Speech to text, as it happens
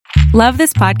Love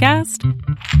this podcast?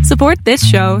 Support this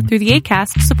show through the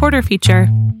Acast supporter feature.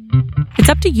 It's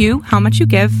up to you how much you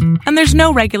give, and there's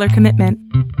no regular commitment.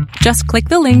 Just click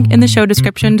the link in the show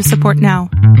description to support now.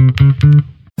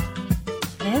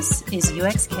 This is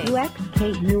UX Cake. UX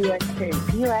Cake. UX Cake.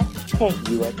 UX Cake.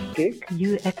 UX Cake.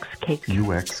 UX Cake.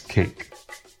 UX Cake.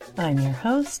 I'm your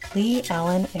host, Lee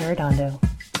Allen Arredondo.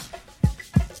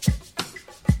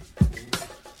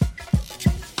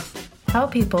 How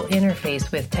people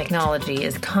interface with technology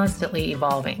is constantly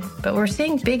evolving, but we're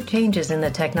seeing big changes in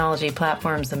the technology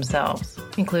platforms themselves,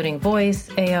 including voice,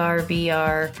 AR,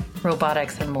 VR,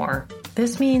 robotics, and more.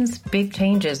 This means big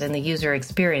changes in the user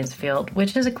experience field,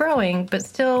 which is a growing but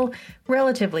still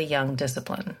relatively young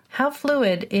discipline. How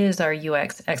fluid is our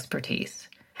UX expertise?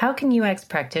 How can UX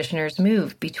practitioners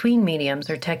move between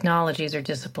mediums or technologies or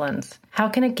disciplines? How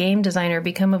can a game designer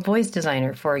become a voice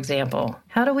designer, for example?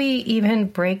 How do we even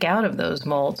break out of those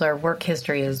molds our work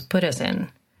history has put us in?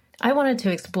 I wanted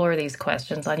to explore these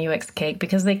questions on UX Cake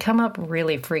because they come up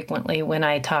really frequently when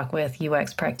I talk with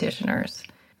UX practitioners.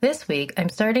 This week, I'm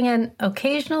starting an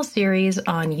occasional series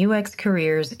on UX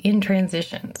careers in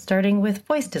transition, starting with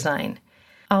voice design.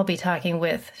 I'll be talking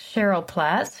with Cheryl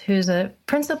Platts, who's a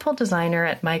principal designer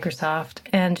at Microsoft,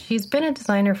 and she's been a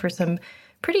designer for some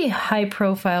pretty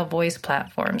high-profile voice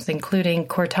platforms, including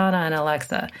Cortana and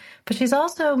Alexa. But she's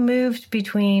also moved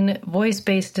between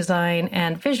voice-based design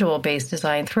and visual-based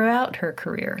design throughout her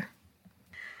career.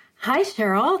 Hi,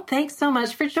 Cheryl. Thanks so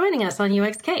much for joining us on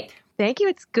UX Cake. Thank you.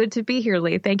 It's good to be here,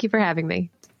 Lee. Thank you for having me.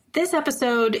 This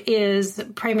episode is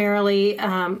primarily,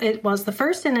 it was the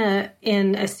first in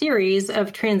a series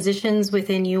of transitions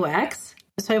within UX.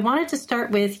 So I wanted to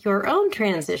start with your own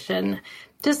transition.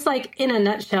 Just like in a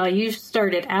nutshell, you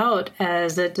started out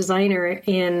as a designer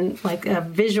in like a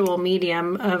visual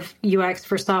medium of UX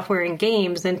for software and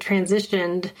games and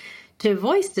transitioned to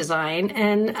voice design.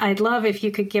 And I'd love if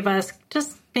you could give us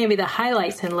just maybe the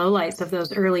highlights and lowlights of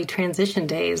those early transition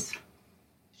days.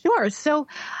 Sure. So,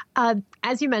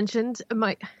 as you mentioned,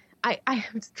 I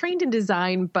was trained in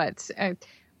design, but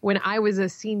when I was a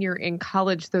senior in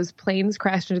college, those planes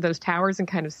crashed into those towers and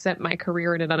kind of sent my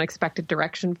career in an unexpected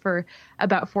direction for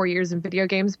about 4 years in video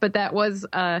games. But that was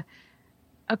a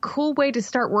cool way to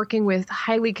start working with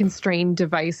highly constrained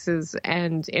devices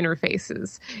and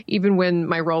interfaces. Even when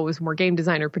my role was more game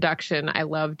design or production, I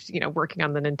loved, working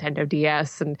on the Nintendo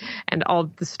DS and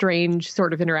all the strange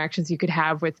sort of interactions you could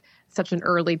have with such an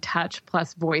early touch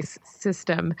plus voice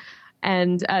system.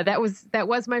 And that was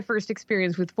my first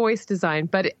experience with voice design.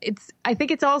 But it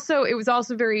was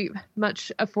also very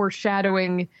much a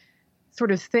foreshadowing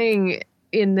sort of thing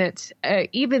in that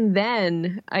even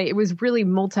then, it was really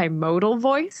multimodal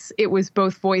voice. It was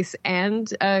both voice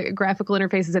and graphical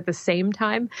interfaces at the same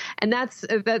time. And that's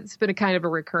been a kind of a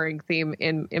recurring theme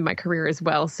in my career as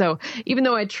well. So even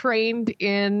though I trained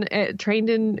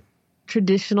in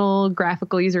traditional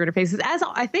graphical user interfaces, as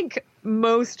I think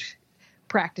most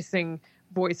practicing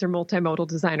voice or multimodal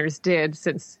designers did,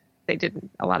 since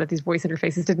a lot of these voice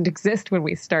interfaces didn't exist when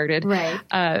we started. Right.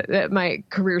 My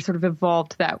career sort of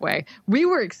evolved that way. We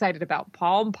were excited about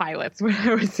Palm Pilots when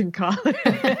I was in college.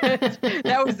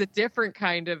 That was a different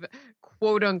kind of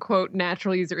quote unquote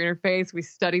natural user interface. We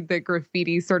studied the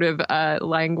graffiti sort of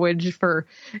language for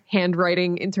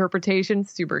handwriting interpretation.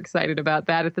 Super excited about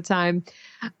that at the time.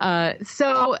 When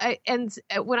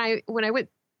I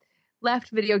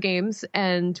left video games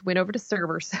and went over to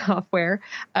server software,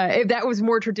 that was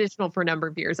more traditional for a number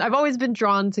of years. I've always been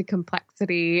drawn to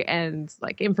complexity and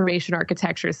like information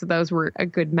architecture, so those were a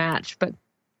good match. But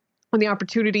when the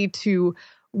opportunity to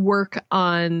work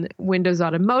on Windows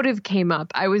Automotive came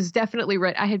up, I was definitely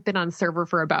ready. I had been on server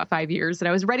for about 5 years and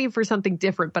I was ready for something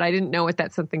different, but I didn't know what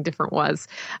that something different was.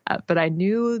 But I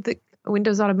knew that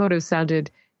Windows Automotive sounded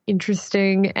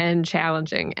interesting and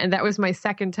challenging. And that was my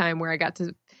second time where I got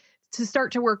to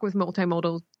start to work with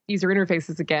multimodal user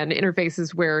interfaces again,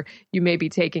 interfaces where you may be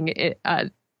taking a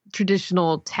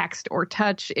traditional text or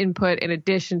touch input in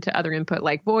addition to other input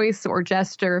like voice or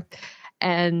gesture.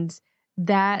 And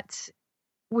that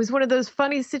was one of those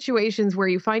funny situations where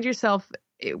you find your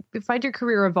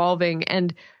career evolving,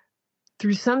 and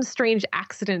through some strange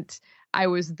accident, I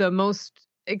was the most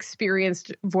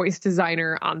experienced voice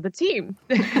designer on the team.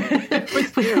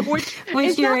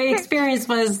 which your experience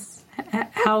was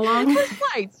how long? It was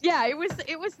light. Yeah, it was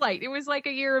light. It was like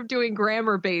a year of doing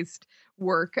grammar-based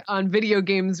work on video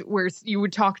games where you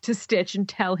would talk to Stitch and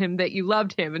tell him that you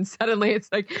loved him, and suddenly it's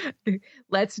like,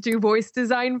 let's do voice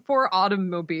design for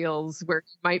automobiles where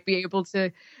you might be able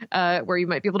to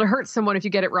hurt someone if you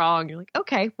get it wrong. You're like,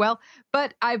 okay, well,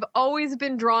 but I've always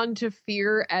been drawn to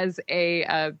fear as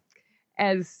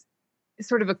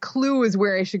sort of a clue as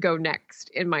where I should go next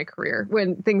in my career.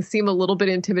 When things seem a little bit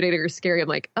intimidating or scary, I'm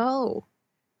like, oh,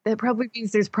 that probably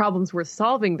means there's problems worth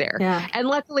solving there. Yeah. And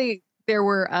luckily, there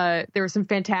were some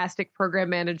fantastic program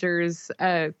managers.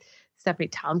 Stephanie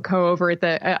Tomko over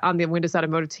at on the Windows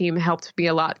Automotive team helped me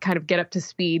a lot, kind of get up to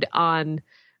speed on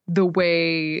the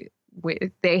way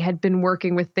they had been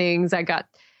working with things.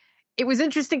 It was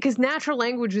interesting because natural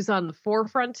language was on the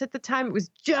forefront at the time. It was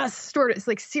just it's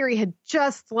like Siri had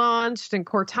just launched and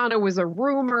Cortana was a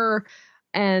rumor,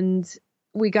 and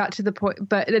we got to the point,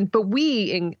 but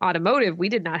we in automotive, we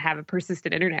did not have a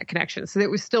persistent internet connection. So it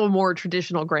was still more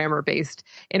traditional grammar based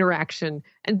interaction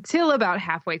until about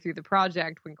halfway through the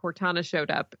project when Cortana showed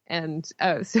up. And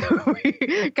so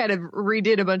we kind of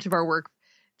redid a bunch of our work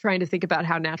trying to think about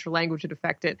how natural language would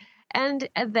affect it. And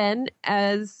then,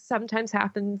 as sometimes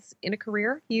happens in a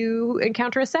career, you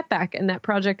encounter a setback, and that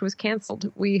project was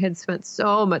canceled. We had spent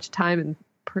so much time and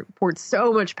poured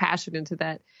so much passion into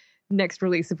that next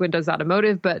release of Windows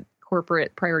Automotive, but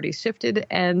corporate priorities shifted.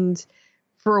 And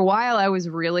for a while, I was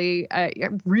really,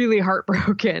 really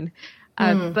heartbroken.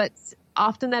 But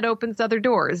often that opens other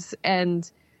doors. And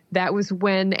that was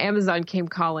when Amazon came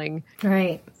calling.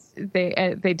 Right.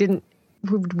 They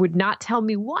would not tell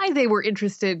me why they were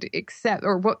interested,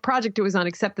 or what project it was on,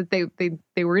 except that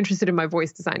they were interested in my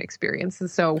voice design experience. And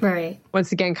so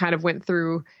once again, kind of went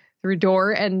through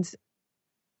door, and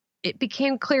it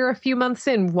became clear a few months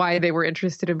in why they were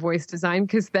interested in voice design,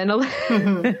 because then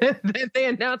they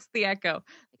announced the Echo.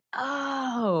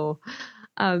 Oh,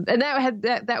 and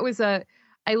that was I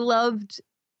loved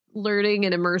learning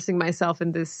and immersing myself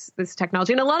in this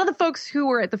technology. And a lot of the folks who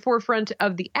were at the forefront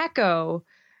of the Echo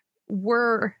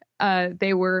were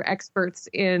experts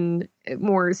in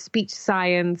more speech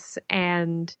science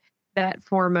and that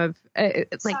form of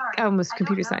almost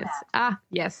computer science. That.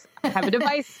 Yes, I have a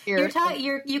device here.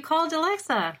 You called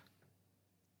Alexa.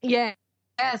 Yeah.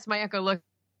 Yes, my Echo Look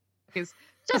is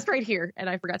just right here, and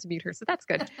I forgot to mute her, so that's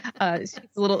good.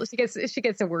 She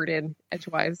gets a word in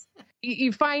edgewise.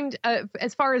 You find,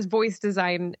 as far as voice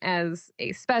design as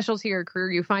a specialty or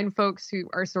career, you find folks who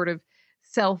are sort of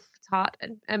self-taught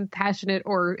and passionate,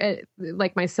 or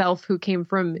like myself, who came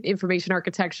from information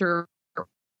architecture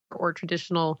or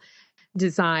traditional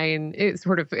design, it's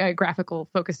sort of graphical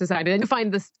focused design. And you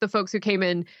find the folks who came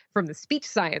in from the speech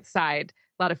science side,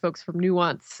 a lot of folks from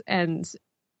Nuance, and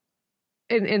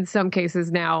in some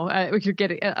cases now, you're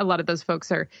getting a lot of those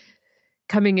folks are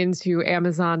coming into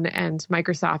Amazon and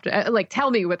Microsoft.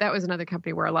 Tell Me What, that was another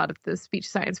company where a lot of the speech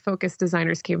science focused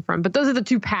designers came from. But those are the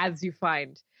two paths you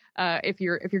find if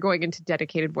you're going into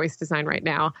dedicated voice design right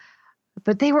now.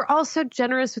 But they were also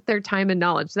generous with their time and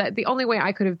knowledge. That the only way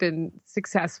I could have been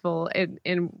successful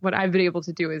in what I've been able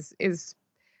to do is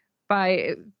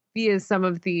via some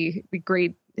of the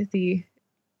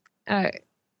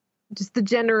just the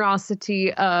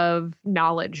generosity of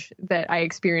knowledge that I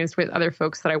experienced with other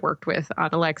folks that I worked with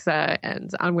on Alexa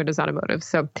and on Windows Automotive.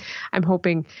 So I'm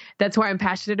hoping that's why I'm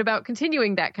passionate about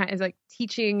continuing that kind of like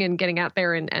teaching and getting out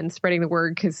there and spreading the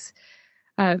word, because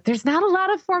there's not a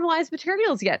lot of formalized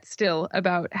materials yet still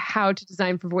about how to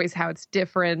design for voice, how it's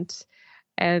different,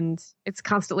 and it's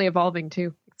constantly evolving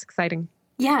too. It's exciting.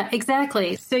 Yeah,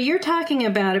 exactly. So you're talking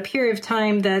about a period of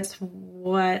time that's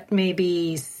what,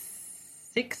 maybe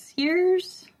 6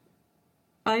 years?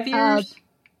 5 years?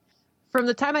 From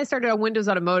the time I started on Windows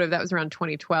Automotive, that was around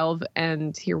 2012,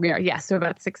 and here we are. Yeah, so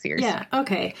about 6 years. Yeah,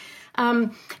 okay.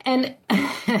 And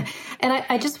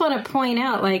I just want to point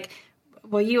out,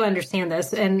 well, you understand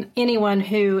this, and anyone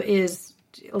who is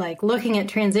looking at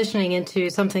transitioning into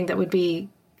something that would be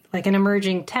like an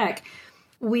emerging tech,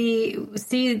 we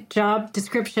see job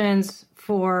descriptions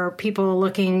for people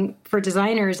looking for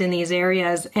designers in these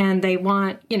areas, and they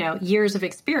want, years of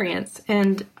experience.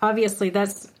 And obviously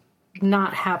that's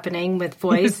not happening with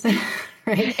voice.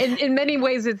 Right. In many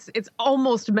ways, it's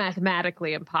almost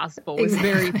mathematically impossible with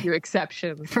very few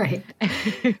exceptions. Right.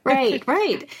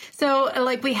 Right.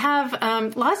 So we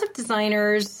have lots of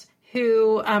designers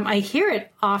who I hear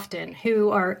it often,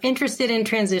 who are interested in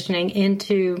transitioning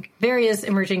into various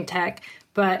emerging tech,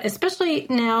 but especially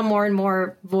now more and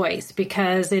more voice,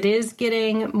 because it is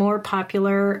getting more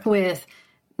popular with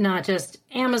not just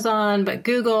Amazon, but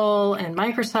Google and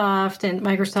Microsoft. And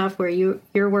Microsoft, where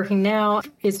you're working now,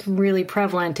 is really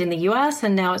prevalent in the US,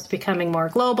 and now it's becoming more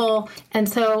global. And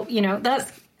so,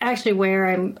 that's actually where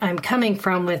I'm coming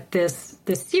from with this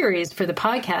series for the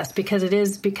podcast, because it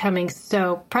is becoming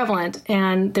so prevalent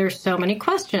and there's so many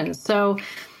questions. So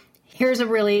here's a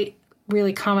really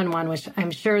really common one, which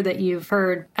I'm sure that you've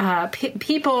heard.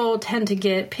 People tend to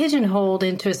get pigeonholed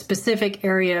into a specific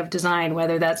area of design,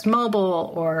 whether that's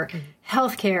mobile or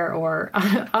healthcare or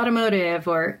automotive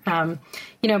or,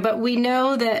 but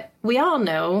we all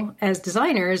know as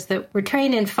designers that we're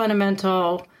trained in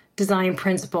fundamental design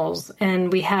principles,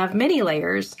 and we have many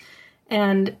layers.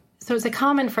 And so it's a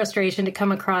common frustration to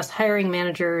come across hiring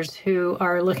managers who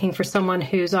are looking for someone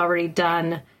who's already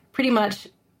done pretty much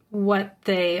what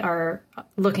they are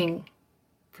looking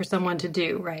for someone to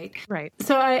do, right? Right.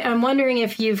 So I'm wondering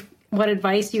what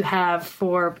advice you have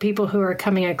for people who are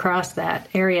coming across that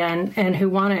area and who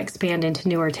want to expand into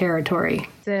newer territory.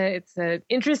 It's an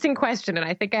interesting question, and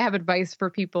I think I have advice for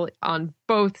people on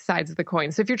both sides of the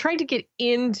coin. So if you're trying to get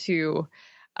into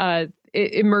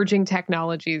emerging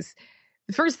technologies,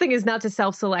 the first thing is not to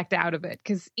self-select out of it,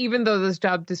 because even though those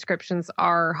job descriptions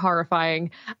are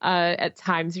horrifying at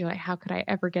times, you're like, how could I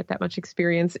ever get that much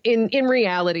experience? In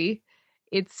reality,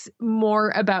 it's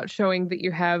more about showing that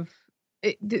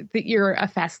that you're a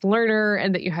fast learner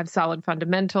and that you have solid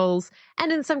fundamentals.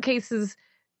 And in some cases,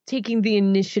 taking the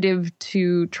initiative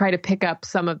to try to pick up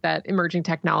some of that emerging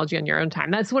technology on your own time.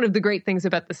 That's one of the great things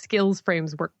about the skills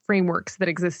frameworks that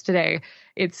exist today.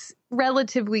 It's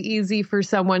relatively easy for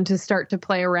someone to start to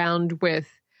play around with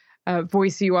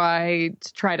voice UI,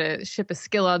 to try to ship a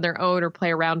skill on their own or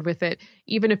play around with it,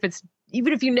 even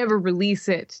if you never release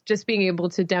it. Just being able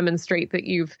to demonstrate that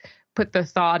you've put the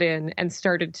thought in and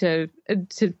started to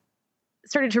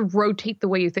rotate the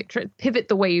way you think, pivot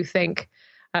the way you think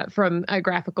from a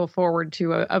graphical forward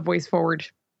to a voice forward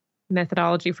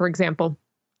methodology, for example.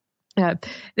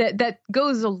 That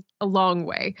goes a long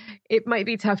way. It might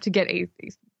be tough to get a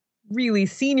really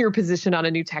senior position on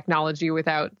a new technology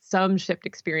without some shipped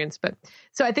experience. But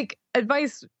so I think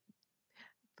advice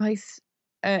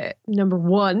number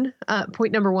one,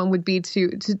 point number one would be to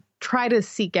try to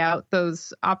seek out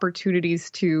those opportunities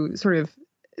to sort of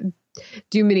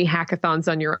do mini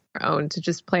hackathons on your own, to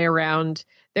just play around.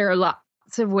 There are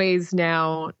lots of ways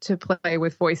now to play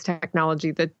with voice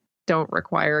technology that don't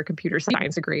require a computer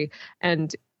science degree.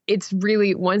 And it's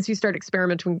really, once you start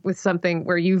experimenting with something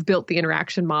where you've built the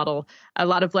interaction model, a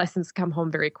lot of lessons come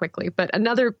home very quickly. But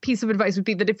another piece of advice would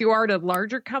be that if you are at a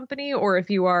larger company, or if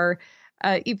you are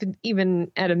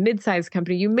even at a mid-sized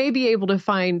company, you may be able to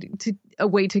find a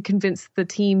way to convince the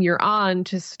team you're on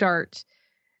to start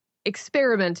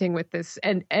experimenting with this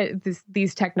and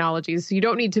these technologies. So you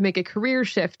don't need to make a career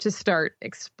shift to start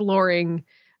exploring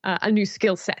a new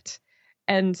skill set.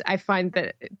 And I find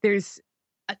that there's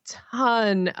a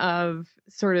ton of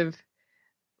sort of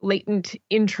latent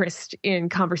interest in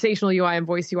conversational UI and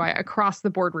voice UI across the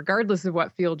board, regardless of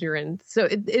what field you're in. So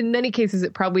in many cases,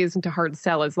 it probably isn't a hard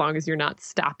sell as long as you're not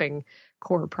stopping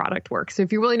core product work. So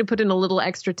if you're willing to put in a little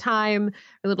extra time,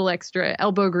 a little extra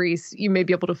elbow grease, you may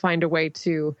be able to find a way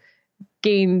to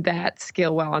gain that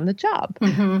skill while on the job.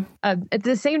 Mm-hmm. At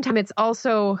the same time, it's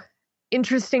also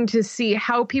interesting to see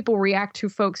how people react to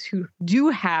folks who do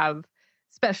have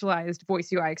specialized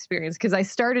voice UI experience, because I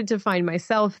started to find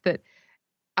myself that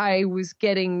I was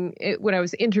getting it when I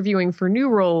was interviewing for new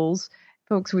roles.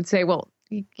 Folks would say, well,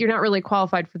 you're not really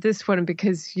qualified for this one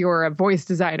because you're a voice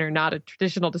designer, not a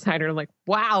traditional designer. I'm like,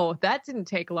 wow, that didn't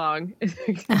take long.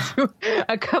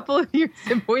 A couple of years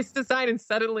in voice design, and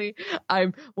suddenly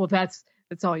that's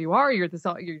all you are.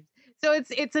 So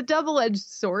it's a double-edged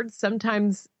sword.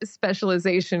 Sometimes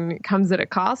specialization comes at a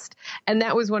cost. And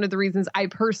that was one of the reasons I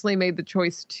personally made the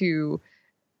choice to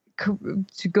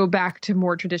go back to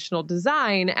more traditional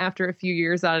design after a few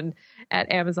years at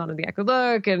Amazon and the Echo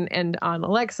Look and on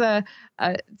Alexa,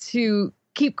 to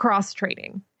keep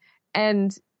cross-training.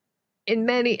 And in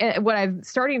what I'm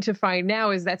starting to find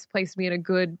now is that's placed me in a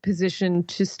good position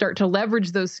to start to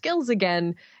leverage those skills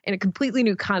again in a completely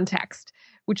new context,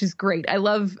 which is great. I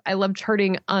love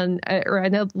charting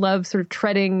I love sort of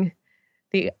treading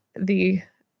the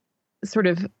sort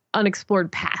of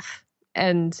unexplored path.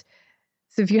 And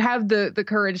so if you have the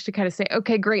courage to kind of say,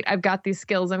 okay, great, I've got these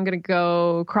skills, I'm going to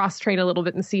go cross-train a little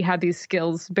bit and see how these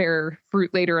skills bear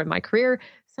fruit later in my career,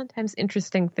 sometimes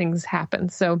interesting things happen.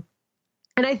 So,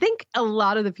 and I think a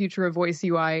lot of the future of voice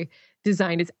UI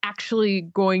design is actually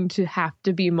going to have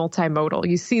to be multimodal.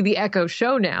 You see the Echo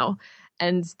Show now,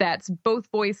 and that's both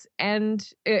voice and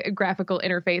graphical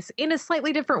interface in a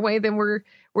slightly different way than we're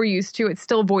used to. It's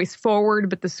still voice forward,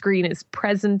 but the screen is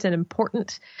present and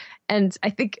important. And I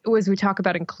think as we talk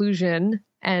about inclusion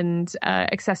and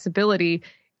accessibility,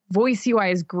 voice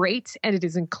UI is great, and it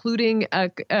is including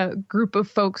a group of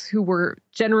folks who were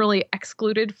generally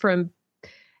excluded from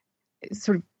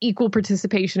sort of equal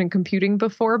participation in computing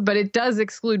before, but it does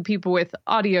exclude people with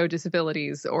audio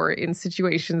disabilities or in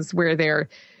situations where they're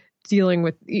dealing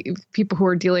with people who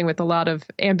are dealing with a lot of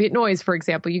ambient noise, for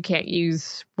example. You can't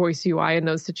use voice UI in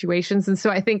those situations. And so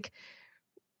I think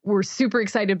we're super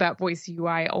excited about voice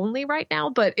UI only right now,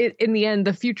 but in the end,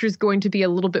 the future is going to be a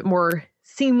little bit more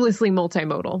seamlessly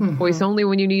multimodal. Mm-hmm. Voice only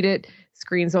when you need it,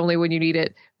 screens only when you need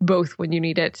it, both when you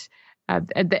need it.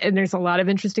 And there's a lot of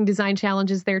interesting design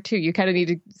challenges there too. You kind of need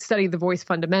to study the voice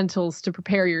fundamentals to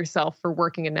prepare yourself for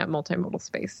working in that multimodal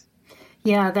space.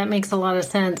 Yeah, that makes a lot of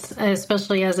sense,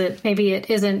 especially as maybe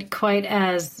it isn't quite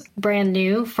as brand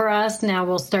new for us. Now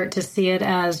we'll start to see it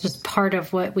as just part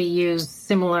of what we use,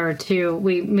 similar to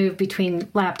we move between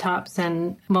laptops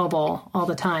and mobile all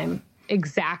the time.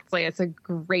 Exactly. It's a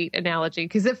great analogy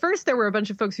because at first there were a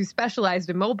bunch of folks who specialized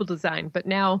in mobile design, but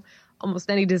now almost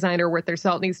any designer worth their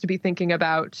salt needs to be thinking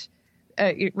about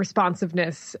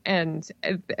responsiveness and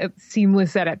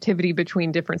seamless adaptivity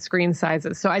between different screen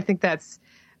sizes. So I think that's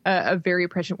a very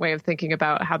prescient way of thinking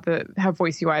about how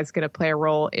voice UI is going to play a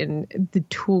role in the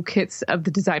toolkits of the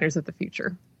designers of the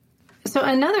future. So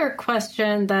another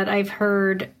question that I've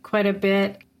heard quite a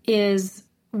bit is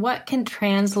what can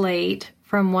translate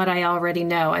from what I already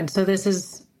know? And so this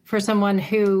is for someone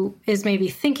who is maybe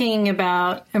thinking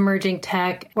about emerging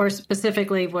tech or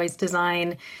specifically voice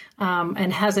design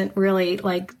and hasn't really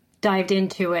dived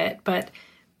into it, but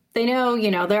they know,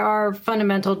 there are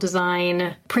fundamental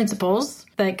design principles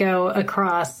that go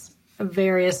across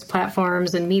various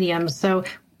platforms and mediums. So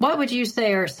what would you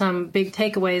say are some big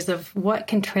takeaways of what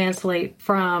can translate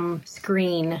from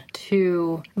screen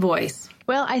to voice?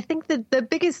 Well, I think that the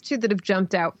biggest two that have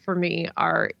jumped out for me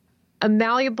are a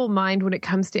malleable mind when it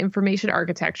comes to information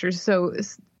architecture. So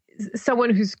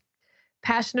someone who's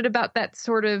passionate about that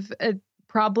sort of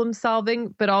problem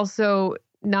solving, but also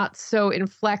not so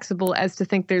inflexible as to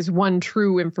think there's one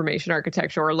true information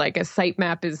architecture or like a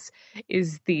sitemap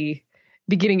is the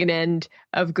beginning and end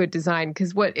of good design.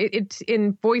 Because what it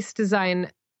in voice design,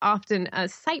 often a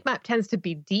sitemap tends to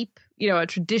be deep. A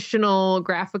traditional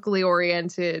graphically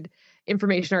oriented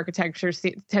information architecture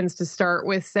tends to start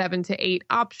with 7 to 8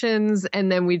 options,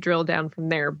 and then we drill down from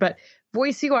there. But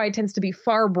voice UI tends to be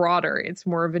far broader. It's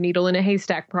more of a needle in a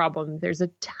haystack problem. There's a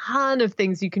ton of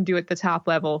things you can do at the top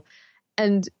level.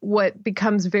 And what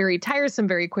becomes very tiresome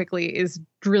very quickly is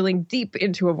drilling deep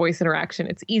into a voice interaction.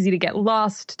 It's easy to get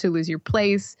lost, to lose your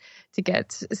place, to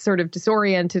get sort of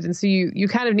disoriented. And so you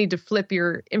kind of need to flip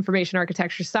your information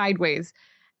architecture sideways.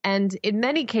 And in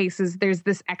many cases, there's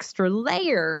this extra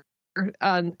layer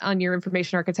on your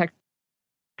information architecture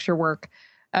work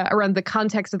around the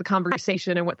context of the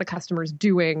conversation and what the customer is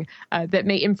doing that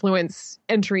may influence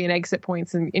entry and exit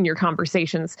points in your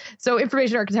conversations. So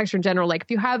information architecture in general,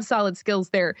 if you have solid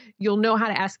skills there, you'll know how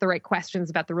to ask the right questions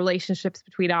about the relationships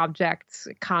between objects,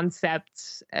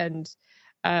 concepts, and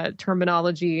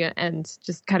terminology, and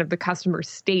just kind of the customer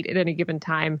state at any given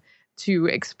time to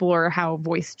explore how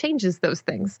voice changes those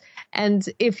things. And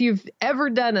if you've ever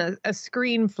done a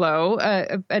screen flow,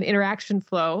 an interaction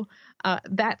flow,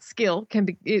 that skill can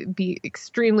be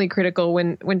extremely critical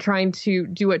when trying to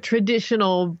do a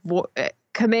traditional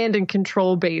command and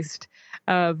control based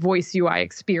voice UI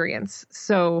experience.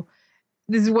 So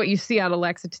this is what you see on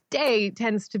Alexa today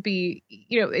tends to be,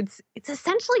 it's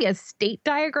essentially a state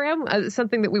diagram,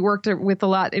 something that we worked with a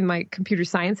lot in my computer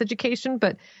science education,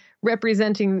 but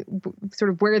representing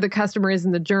sort of where the customer is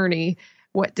in the journey,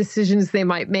 what decisions they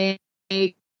might make,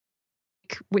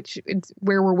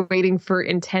 where we're waiting for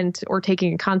intent or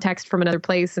taking context from another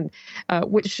place, and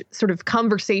which sort of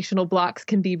conversational blocks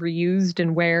can be reused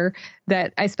and where.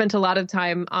 That I spent a lot of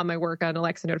time on my work on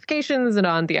Alexa notifications and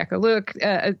on the Echo Look,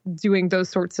 doing those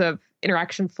sorts of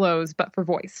interaction flows, but for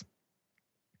voice.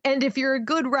 And if you're a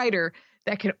good writer,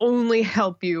 that can only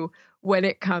help you when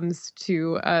it comes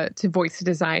to voice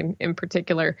design in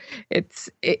particular.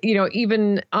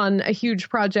 Even on a huge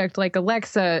project like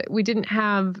Alexa, we didn't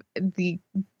have the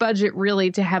budget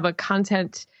really to have a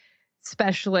content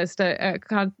specialist, a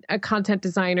content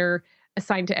designer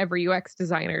assigned to every UX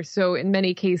designer. So in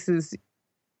many cases,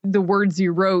 the words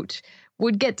you wrote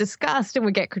would get discussed and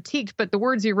would get critiqued, but the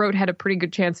words you wrote had a pretty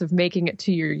good chance of making it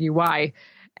to your UI.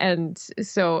 And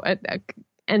so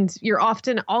and you're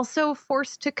often also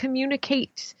forced to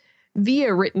communicate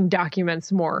via written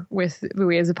documents more with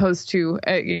GUI as opposed to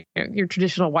your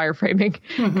traditional wireframing,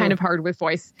 kind of hard with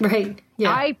voice. Right.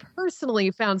 Yeah. I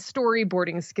personally found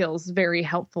storyboarding skills very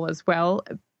helpful as well.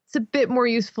 It's a bit more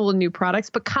useful in new products,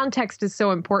 but context is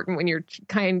so important when you're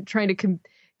trying to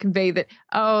convey that,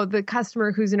 the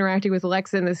customer who's interacting with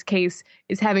Alexa in this case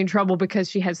is having trouble because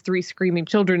she has 3 screaming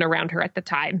children around her at the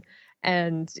time.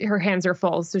 and her hands are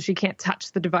full, so she can't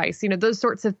touch the device. Those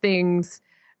sorts of things.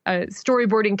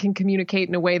 Storyboarding can communicate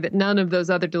in a way that none of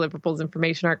those other deliverables,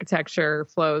 information architecture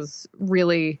flows,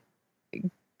 really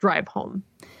drive home.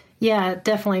 Yeah,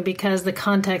 definitely, because the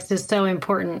context is so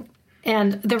important.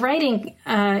 And the writing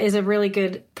is a really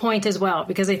good point as well,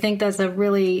 because I think that's a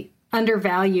really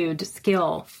undervalued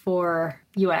skill for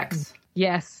UX.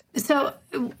 Yes. So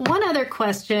one other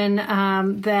question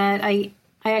that I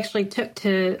actually took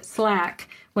to Slack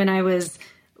when I was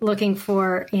looking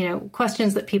for,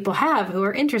 questions that people have who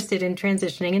are interested in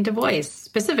transitioning into voice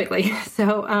specifically.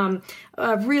 So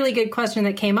a really good question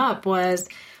that came up was,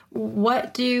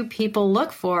 what do people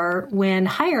look for when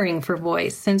hiring for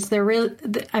voice? Since there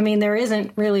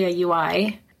isn't really a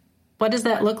UI, what does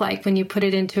that look like when you put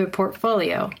it into a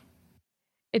portfolio?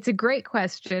 It's a great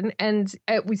question. And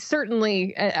we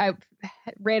certainly, I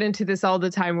ran into this all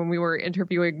the time when we were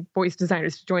interviewing voice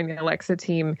designers to join the Alexa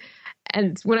team.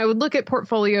 And when I would look at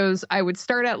portfolios, I would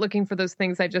start out looking for those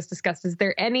things I just discussed. Is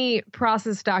there any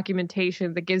process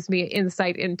documentation that gives me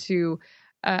insight into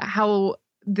how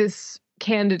this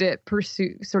candidate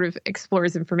sort of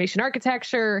explores information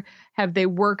architecture? Have they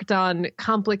worked on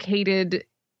complicated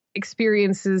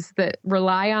experiences that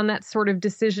rely on that sort of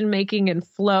decision making and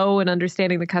flow and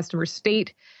understanding the customer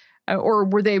state? Or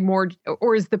were they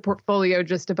or is the portfolio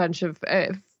just a bunch of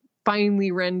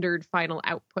finely rendered final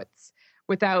outputs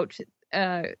without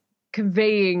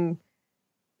conveying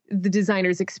the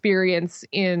designer's experience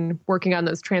in working on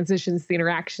those transitions, the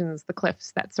interactions, the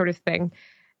cliffs, that sort of thing?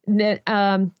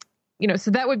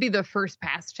 So that would be the first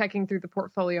pass, checking through the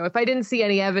portfolio. If I didn't see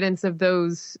any evidence of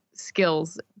those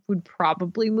skills, would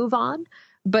probably move on.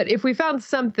 But if we found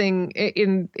something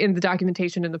in the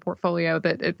documentation in the portfolio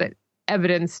that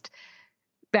evidenced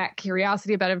that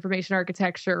curiosity about information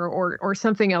architecture or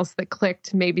something else that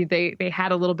clicked, maybe they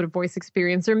had a little bit of voice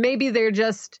experience, or maybe they're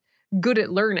just good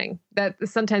at learning, that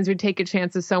sometimes we take a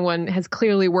chance if someone has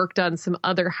clearly worked on some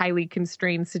other highly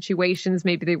constrained situations.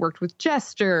 Maybe they worked with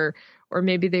gesture, or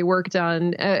maybe they worked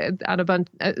on a bunch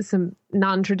some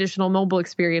non-traditional mobile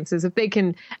experiences. If they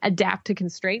can adapt to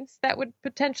constraints, that would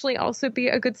potentially also be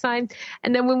a good sign.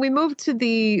 And then when we move to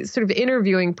the sort of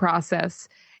interviewing process,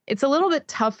 it's a little bit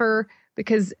tougher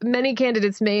because many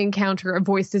candidates may encounter a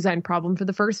voice design problem for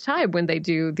the first time when they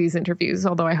do these interviews,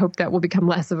 although I hope that will become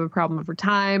less of a problem over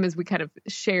time as we kind of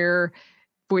share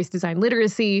voice design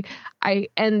literacy. I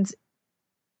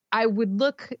would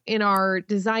look in our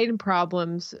design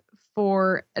problems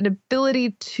for an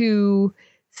ability to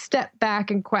step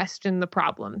back and question the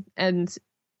problem. And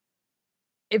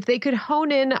if they could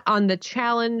hone in on the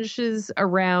challenges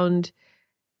around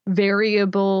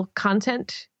variable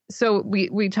content. So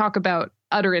we talk about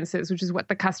utterances, which is what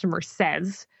the customer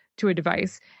says to a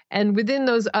device. And within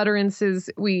those utterances,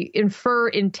 we infer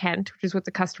intent, which is what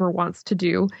the customer wants to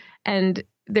do. And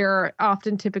there are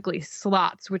often typically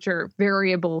slots, which are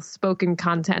variable spoken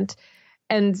content.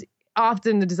 And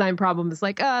often the design problem is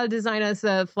like, design us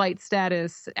a flight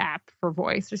status app for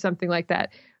voice or something like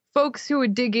that. Folks who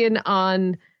would dig in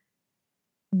on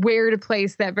where to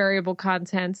place that variable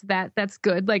content, that's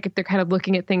good. Like if they're kind of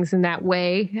looking at things in that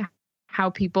way, how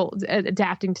people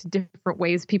adapting to different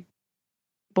ways people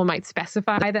might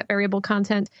specify that variable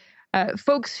content.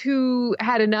 Folks who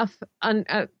had enough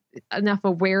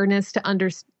awareness to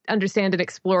understand and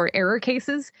explore error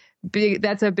cases,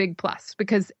 that's a big plus,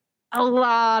 because a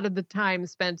lot of the time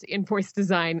spent in voice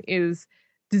design is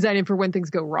designing for when things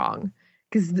go wrong.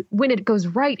 Because when it goes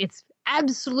right, it's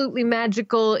absolutely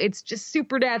magical. It's just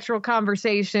supernatural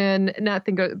conversation.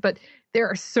 Nothing goes, but there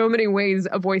are so many ways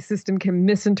a voice system can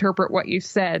misinterpret what you've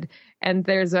said, and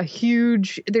there's a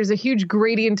huge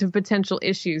gradient of potential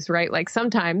issues, right? Like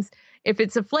sometimes, if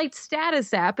it's a flight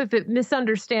status app, if it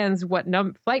misunderstands what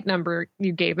flight number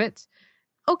you gave it,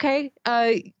 okay,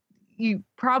 you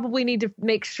probably need to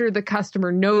make sure the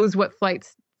customer knows what flight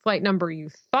number you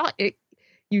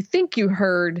think you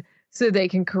heard, so they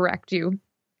can correct you.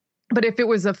 But if it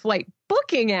was a flight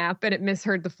booking app and it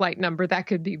misheard the flight number, that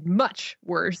could be much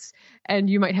worse. And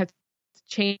you might have to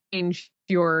change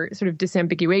your sort of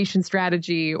disambiguation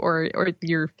strategy or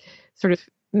your sort of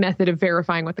method of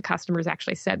verifying what the customers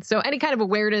actually said. So any kind of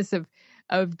awareness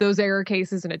of those error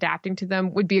cases and adapting to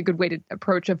them would be a good way to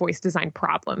approach a voice design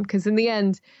problem. Because in the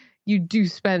end, you do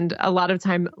spend a lot of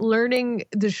time learning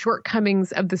the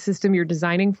shortcomings of the system you're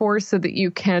designing for so that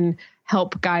you can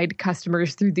help guide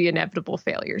customers through the inevitable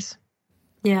failures.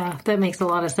 Yeah, that makes a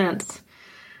lot of sense.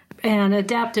 And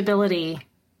adaptability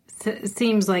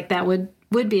seems like that would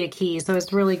be a key. So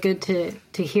it's really good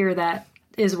to hear that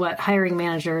is what hiring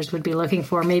managers would be looking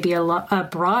for, maybe a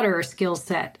broader skill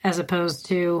set as opposed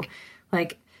to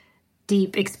like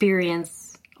deep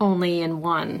experience only in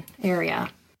one area.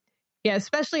 Yeah,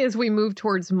 especially as we move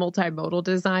towards multimodal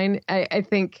design, I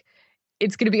think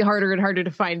it's going to be harder and harder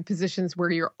to find positions where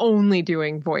you're only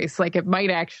doing voice. Like it might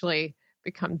actually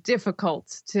become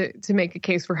difficult to make a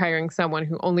case for hiring someone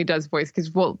who only does voice,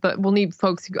 because we'll need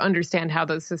folks who understand how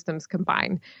those systems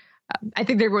combine. I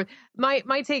think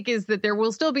my take is that there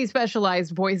will still be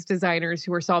specialized voice designers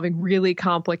who are solving really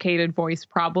complicated voice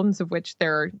problems, of which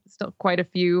there are still quite a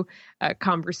few.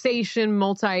 Conversation,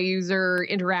 multi-user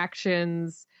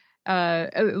interactions,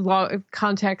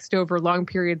 context over long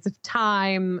periods of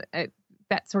time,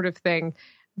 that sort of thing.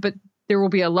 But there will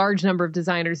be a large number of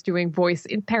designers doing voice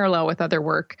in parallel with other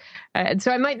work. And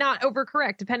so I might not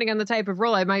overcorrect. Depending on the type of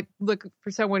role, I might look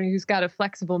for someone who's got a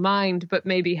flexible mind, but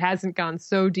maybe hasn't gone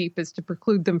so deep as to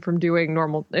preclude them from doing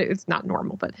it's not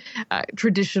normal, but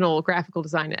traditional graphical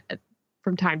design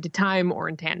from time to time or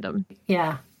in tandem.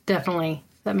 Yeah, definitely.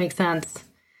 That makes sense.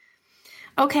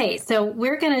 Okay, so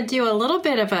we're going to do a little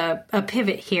bit of a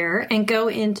pivot here and go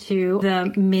into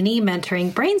the mini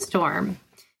mentoring brainstorm.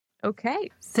 Okay.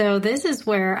 So this is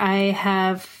where I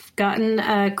have gotten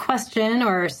a question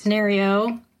or a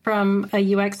scenario from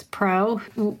a UX pro,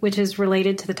 which is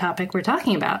related to the topic we're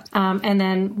talking about. And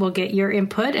then we'll get your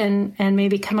input and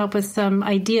maybe come up with some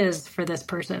ideas for this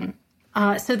person.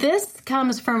 So this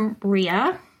comes from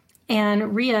Ria.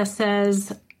 And Ria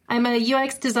says, I'm a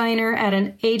UX designer at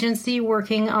an agency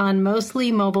working on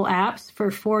mostly mobile apps for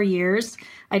 4 years.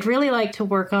 I'd really like to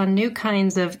work on new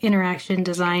kinds of interaction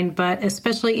design, but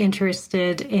especially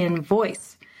interested in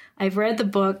voice. I've read the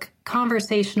book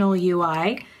Conversational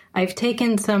UI. I've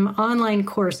taken some online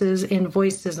courses in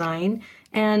voice design,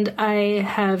 and I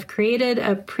have created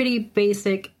a pretty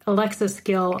basic Alexa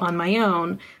skill on my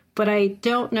own, but I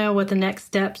don't know what the next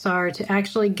steps are to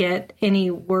actually get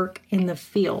any work in the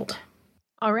field.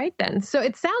 All right, then. So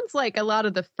it sounds like a lot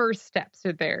of the first steps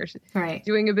are there. Right.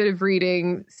 Doing a bit of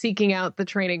reading, seeking out the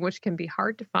training, which can be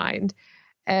hard to find,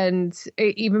 and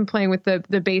even playing with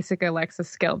the basic Alexa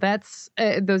skill.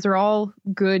 Those are all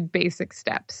good basic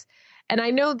steps. And I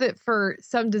know that for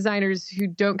some designers who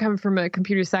don't come from a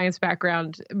computer science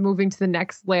background, moving to the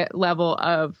next level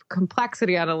of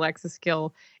complexity on Alexa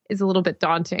skill is a little bit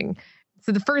daunting.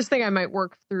 So the first thing I might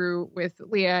work through with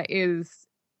Leah is,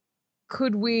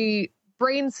 could we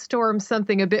brainstorm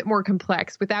something a bit more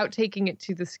complex without taking it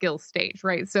to the skill stage,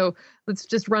 right? So let's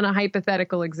just run a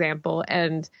hypothetical example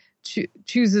and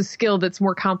choose a skill that's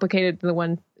more complicated than the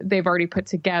one they've already put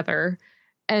together,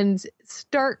 and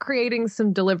start creating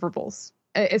some deliverables.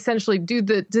 Essentially do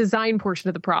the design portion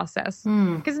of the process.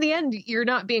 Because in the end, you're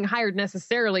not being hired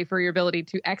necessarily for your ability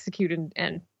to execute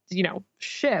and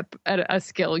ship a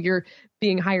skill. You're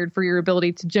being hired for your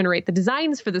ability to generate the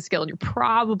designs for the skill. And you're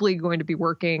probably going to be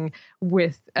working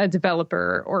with a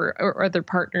developer or other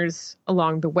partners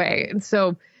along the way. And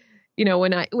so,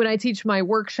 when I teach my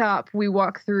workshop, we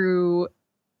walk through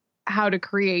how to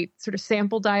create sort of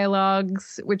sample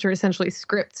dialogues, which are essentially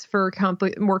scripts for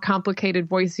more complicated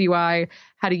voice UI,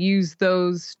 how to use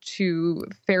those to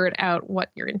ferret out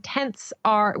what your intents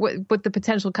are, what the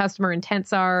potential customer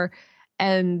intents are,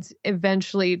 and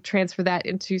eventually transfer that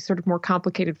into sort of more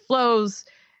complicated flows.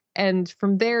 And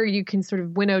from there, you can sort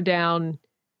of winnow down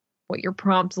what your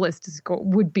prompt list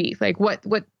would be. Like what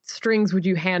strings would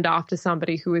you hand off to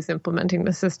somebody who is implementing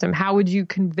the system? How would you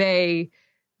convey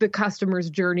the customer's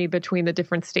journey between the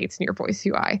different states in your voice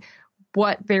UI?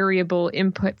 What variable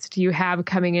inputs do you have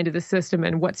coming into the system?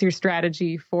 And what's your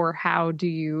strategy for how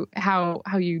you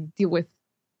deal with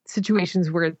situations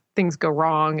where things go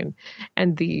wrong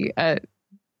and the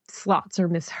slots are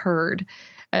misheard?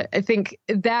 I think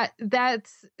that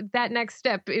next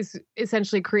step is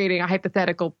essentially creating a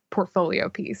hypothetical portfolio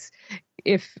piece.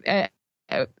 If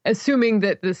assuming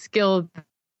that the skill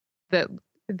that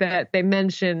they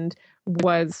mentioned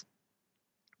was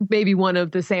maybe one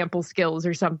of the sample skills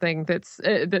or something that's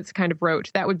kind of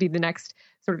rote, that would be the next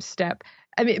sort of step.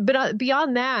 I mean, but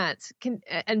beyond that,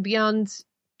 and beyond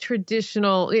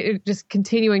traditional, just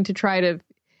continuing to try to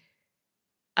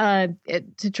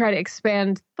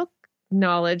expand book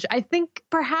knowledge, I think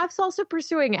perhaps also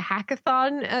pursuing a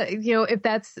hackathon, if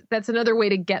that's another way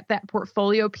to get that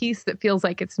portfolio piece that feels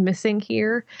like it's missing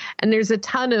here. And there's a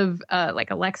ton of like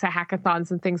Alexa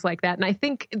hackathons and things like that. And I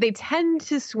think they tend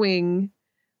to swing,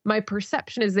 my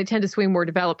perception is they tend to swing more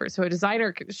developers. So a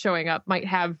designer showing up might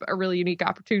have a really unique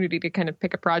opportunity to kind of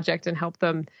pick a project and help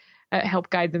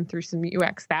guide them through some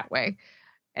UX that way.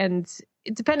 And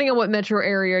depending on what metro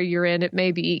area you're in, it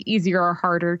may be easier or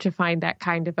harder to find that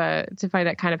kind of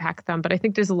hackathon. But I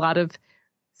think there's a lot of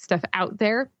stuff out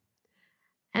there.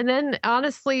 And then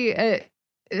honestly,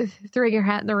 throwing your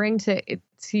hat in the ring to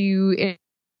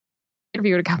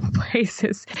interview at a couple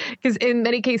places, because in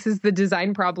many cases, the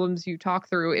design problems you talk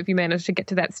through, if you manage to get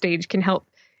to that stage, can help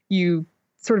you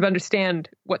sort of understand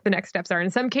what the next steps are.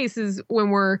 In some cases, when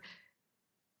we're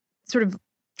sort of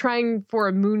trying for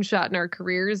a moonshot in our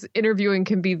careers, interviewing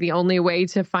can be the only way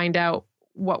to find out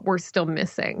what we're still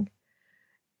missing,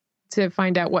 to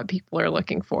find out what people are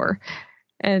looking for.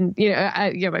 And,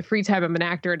 my free time, I'm an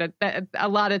actor. And a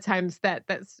lot of times that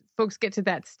folks get to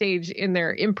that stage in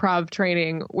their improv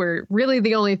training where really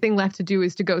the only thing left to do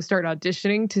is to go start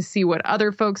auditioning, to see what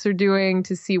other folks are doing,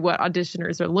 to see what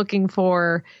auditioners are looking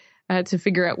for, to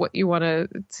figure out what you want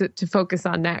to focus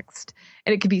on next.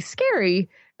 And it can be scary,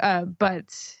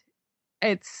 but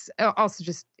it's also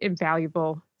just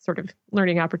invaluable sort of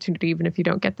learning opportunity, even if you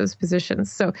don't get those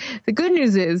positions. So the good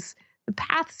news is, the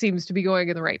path seems to be going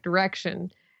in the right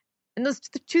direction. And those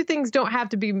two things don't have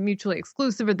to be mutually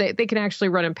exclusive, or they can actually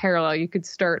run in parallel. You could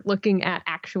start looking at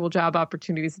actual job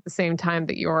opportunities at the same time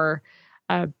that you're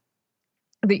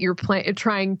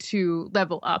trying to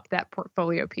level up that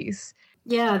portfolio piece.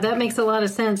 Yeah, that makes a lot of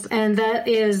sense. And that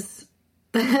is,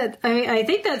 I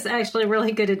think that's actually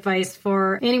really good advice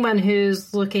for anyone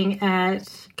who's looking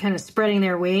at kind of spreading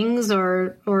their wings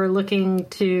or looking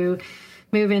to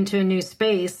move into a new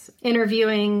space.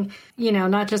 Interviewing,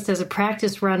 not just as a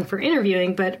practice run for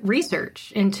interviewing, but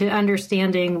research into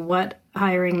understanding what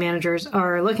hiring managers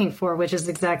are looking for, which is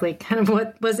exactly kind of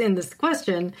what was in this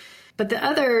question. But the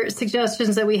other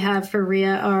suggestions that we have for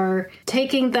RIA are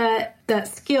taking that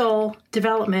skill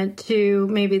development to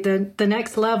maybe the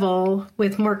next level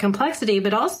with more complexity,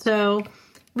 but also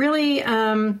really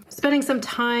spending some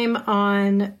time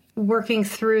on working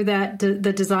through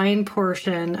the design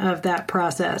portion of that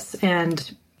process,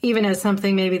 and even as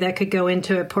something maybe that could go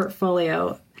into a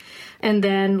portfolio. And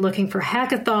then looking for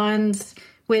hackathons,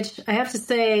 which I have to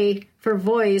say for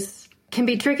voice can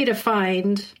be tricky to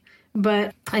find,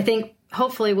 but I think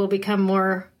hopefully will become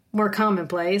more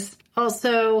commonplace.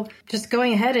 Also, just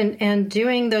going ahead and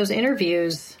doing those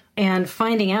interviews and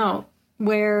finding out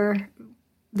where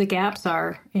the gaps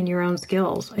are in your own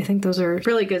skills. I think those are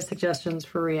really good suggestions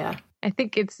for RIA. I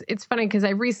think it's funny because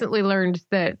I recently learned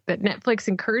that Netflix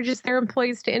encourages their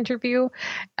employees to interview,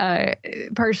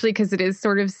 partially because it is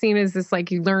sort of seen as this,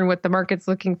 like, you learn what the market's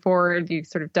looking for, and you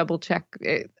sort of double check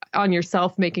on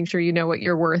yourself, making sure you know what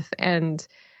you're worth, and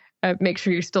make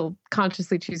sure you're still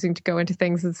consciously choosing to go into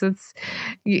things. And so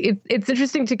it's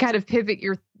interesting to kind of pivot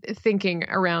your thinking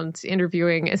around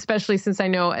interviewing, especially since I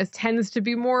know it tends to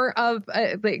be more of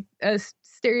a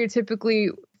stereotypically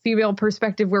female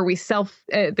perspective where we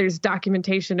there's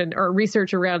documentation or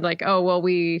research around like, oh, well,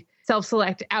 we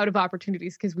self-select out of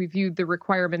opportunities because we viewed the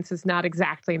requirements as not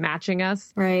exactly matching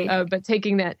us. Right. But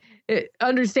taking that,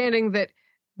 understanding that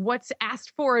what's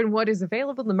asked for and what is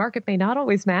available in the market may not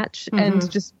always match, and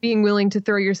just being willing to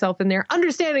throw yourself in there,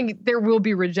 understanding there will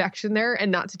be rejection there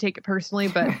and not to take it personally,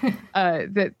 but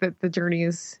that the journey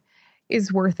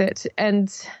is worth it.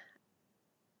 And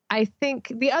I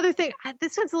think the other thing,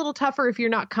 this one's a little tougher if you're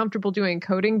not comfortable doing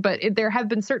coding, but there have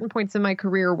been certain points in my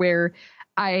career where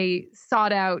I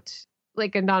sought out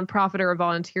like a nonprofit or a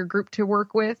volunteer group to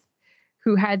work with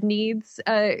who had needs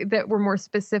that were more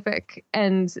specific.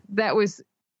 And that was,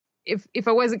 if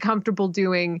I wasn't comfortable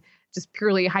doing just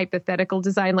purely hypothetical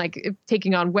design, like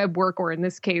taking on web work, or in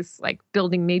this case, like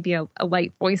building maybe a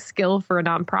light voice skill for a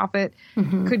nonprofit,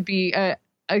 could be a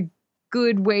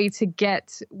good way to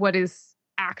get what is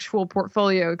actual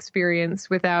portfolio experience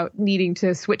without needing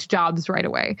to switch jobs right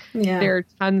away. Yeah. There are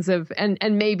tons of, and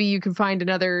maybe you can find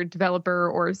another developer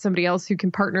or somebody else who can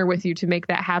partner with you to make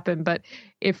that happen. But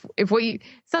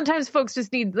sometimes folks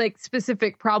just need like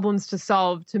specific problems to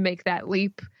solve to make that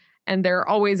leap. And there are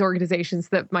always organizations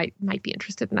that might be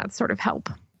interested in that sort of help.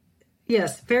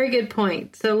 Yes, very good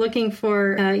point. So looking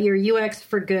for your UX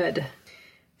for good.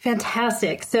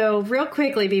 Fantastic. So real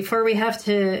quickly, before we have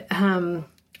to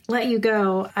let you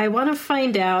go, I want to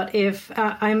find out if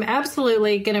I'm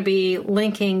absolutely going to be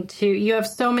linking to, you have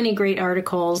so many great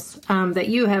articles that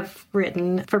you have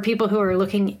written for people who are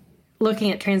looking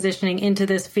at transitioning into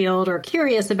this field or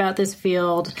curious about this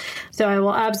field. So I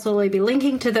will absolutely be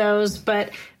linking to those.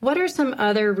 But what are some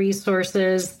other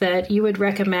resources that you would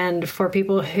recommend for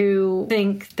people who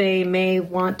think they may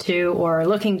want to or are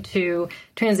looking to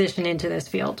transition into this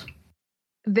field?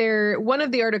 One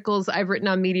of the articles I've written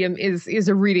on Medium is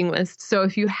a reading list. So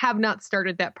if you have not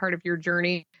started that part of your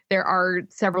journey, there are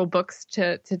several books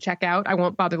to check out. I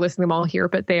won't bother listing them all here,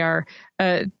 but they are,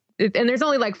 and there's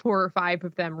only like 4 or 5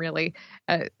 of them really.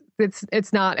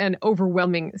 it's not an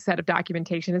overwhelming set of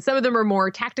documentation. And some of them are more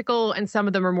tactical and some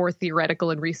of them are more theoretical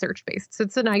and research based. So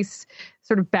it's a nice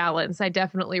sort of balance. I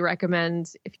definitely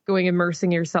recommend if you're going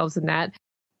immersing yourselves in that.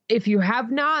 If you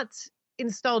have not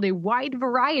installed a wide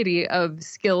variety of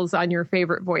skills on your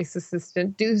favorite voice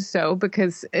assistant, do so,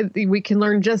 because we can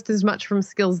learn just as much from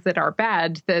skills that are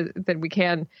bad that we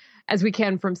can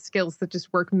from skills that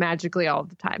just work magically all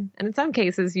the time. And in some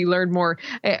cases, you learn more.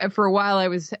 For a while, I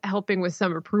was helping with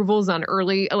some approvals on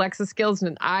early Alexa skills,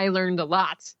 and I learned a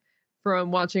lot from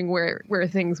watching where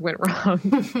things went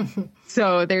wrong.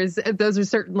 So those are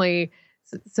certainly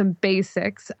some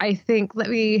basics. I think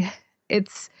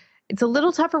it's a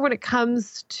little tougher when it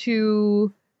comes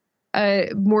to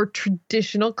more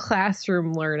traditional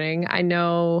classroom learning. I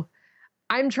know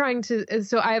I'm trying to,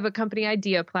 so I have a company,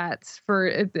 IdeaPlats,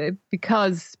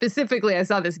 because specifically I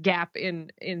saw this gap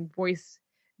in voice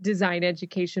design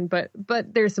education, but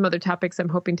there's some other topics I'm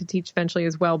hoping to teach eventually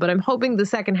as well. But I'm hoping the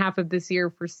second half of this year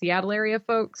for Seattle area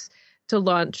folks to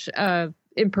launch a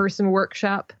in-person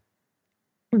workshop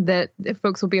that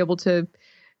folks will be able to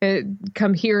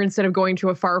come here instead of going to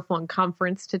a far-flung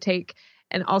conference to take,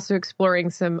 and also exploring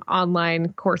some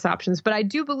online course options. But I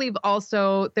do believe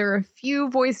also there are a few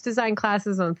voice design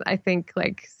classes on, I think,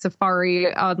 like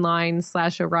Safari Online /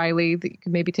 O'Reilly that you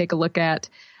can maybe take a look at.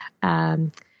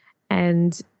 And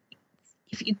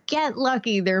if you get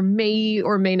lucky, there may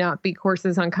or may not be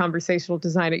courses on conversational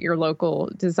design at your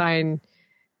local design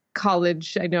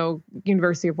college. I know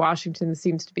University of Washington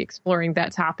seems to be exploring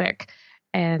that topic.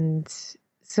 And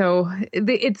so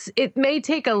it may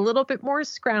take a little bit more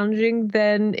scrounging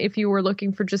than if you were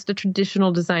looking for just a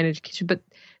traditional design education, but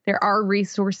there are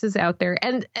resources out there.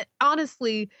 And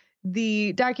honestly,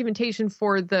 the documentation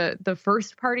for the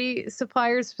first party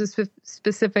suppliers,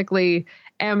 specifically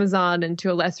Amazon and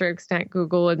to a lesser extent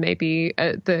Google, and maybe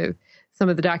some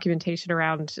of the documentation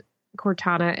around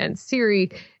Cortana and Siri,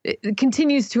 it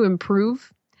continues to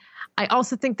improve. I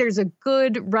also think there's a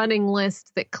good running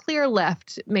list that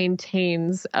ClearLeft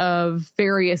maintains of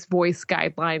various voice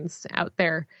guidelines out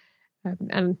there.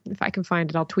 And if I can find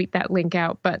it, I'll tweet that link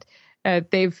out. But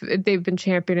they've been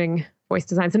championing voice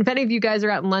designs. And if any of you guys are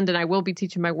out in London, I will be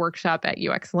teaching my workshop at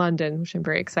UX London, which I'm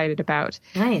very excited about.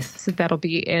 Nice. So that'll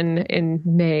be in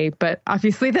May. But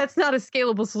obviously, that's not a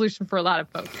scalable solution for a lot of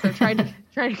folks. So trying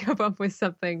to come up with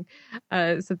something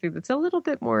that's a little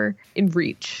bit more in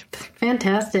reach.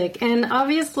 Fantastic. And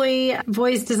obviously,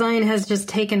 voice design has just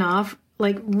taken off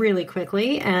like really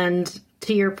quickly. And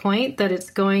to your point that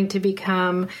it's going to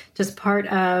become just part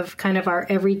of kind of our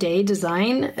everyday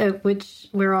design, which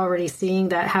we're already seeing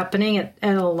that happening at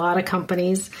a lot of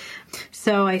companies.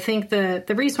 So I think the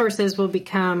resources will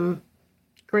become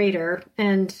greater,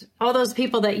 and all those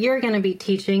people that you're going to be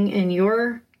teaching in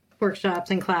your workshops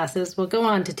and classes will go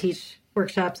on to teach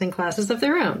workshops and classes of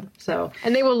their own.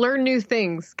 And they will learn new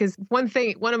things, because one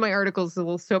of my articles, the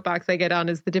little soapbox I get on,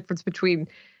 is the difference between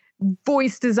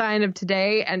voice design of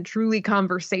today and truly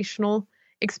conversational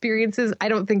experiences. I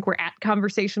don't think we're at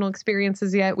conversational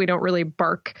experiences yet. We don't really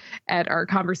bark at our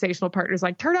conversational partners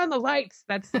like, turn on the lights.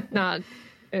 That's not,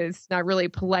 it's not really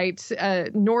polite,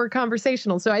 nor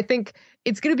conversational. So I think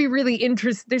it's going to be really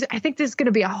interesting. I think there's going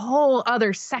to be a whole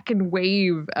other second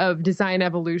wave of design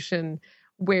evolution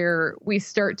where we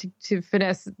start to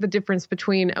finesse the difference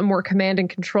between a more command and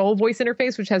control voice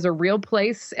interface, which has a real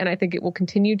place, and I think it will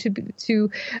continue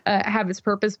to have its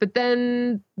purpose, but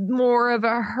then more of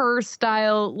a her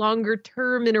style, longer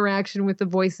term interaction with the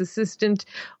voice assistant,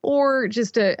 or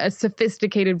just a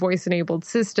sophisticated voice enabled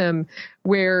system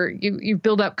where you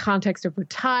build up context over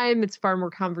time. It's far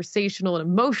more conversational and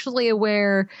emotionally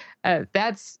aware.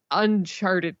 That's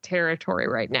uncharted territory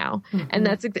right now. Mm-hmm. And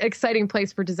that's an exciting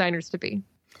place for designers to be.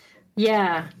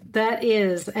 Yeah, that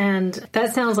is. And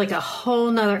that sounds like a whole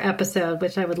nother episode,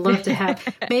 which I would love to have.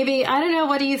 Maybe, I don't know,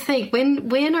 what do you think?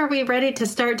 When are we ready to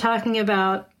start talking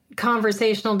about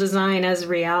conversational design as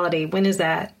reality? When is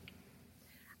that?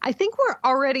 I think we're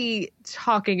already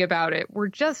talking about it. We're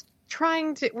just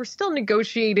we're still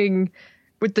negotiating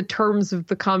with the terms of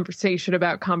the conversation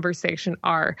about conversation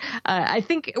are. I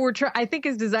think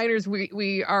as designers,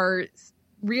 we are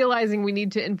realizing we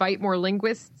need to invite more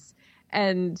linguists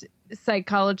and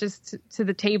psychologists to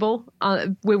the table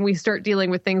when we start dealing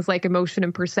with things like emotion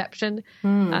and perception.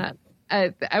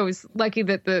 I was lucky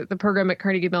that the program at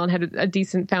Carnegie Mellon had a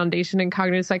decent foundation in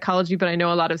cognitive psychology, but I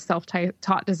know a lot of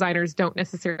self-taught designers don't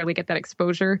necessarily get that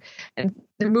exposure, and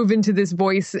to move into this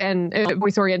voice and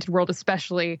voice-oriented world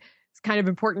especially. It's kind of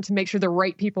important to make sure the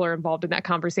right people are involved in that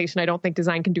conversation. I don't think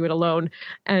design can do it alone.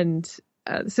 And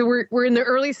so we're in the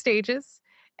early stages.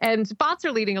 And bots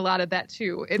are leading a lot of that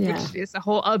too, which is a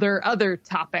whole other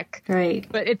topic. Right.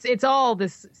 But it's all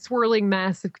this swirling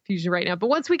mass of confusion right now. But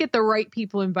once we get the right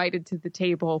people invited to the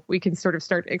table, we can sort of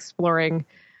start exploring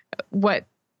what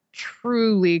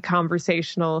truly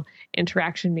conversational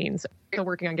interaction means. Still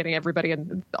working on getting everybody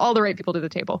and all the right people to the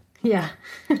table. Yeah.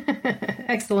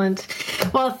 Excellent.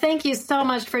 Well, thank you so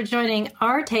much for joining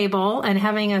our table and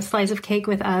having a slice of cake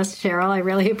with us, Cheryl. I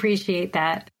really appreciate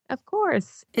that. Of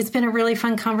course. It's been a really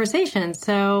fun conversation.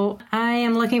 So I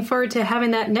am looking forward to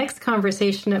having that next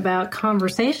conversation about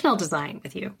conversational design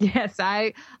with you. Yes,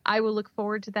 I will look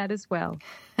forward to that as well.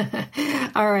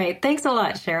 All right. Thanks a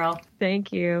lot, Cheryl.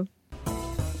 Thank you.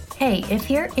 Hey, if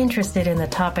you're interested in the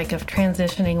topic of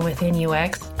transitioning within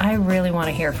UX, I really want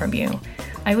to hear from you.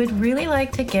 I would really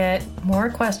like to get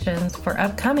more questions for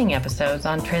upcoming episodes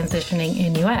on transitioning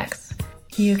in UX.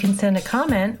 You can send a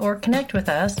comment or connect with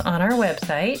us on our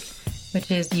website,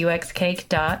 which is uxcake.co,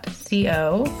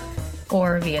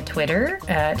 or via Twitter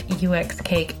at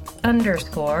uxcake_,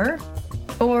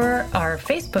 or our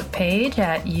Facebook page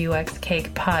at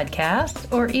UXCake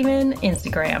Podcast, or even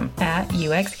Instagram at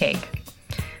UXCake.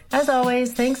 As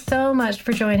always, thanks so much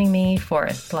for joining me for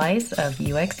a slice of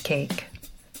UX cake.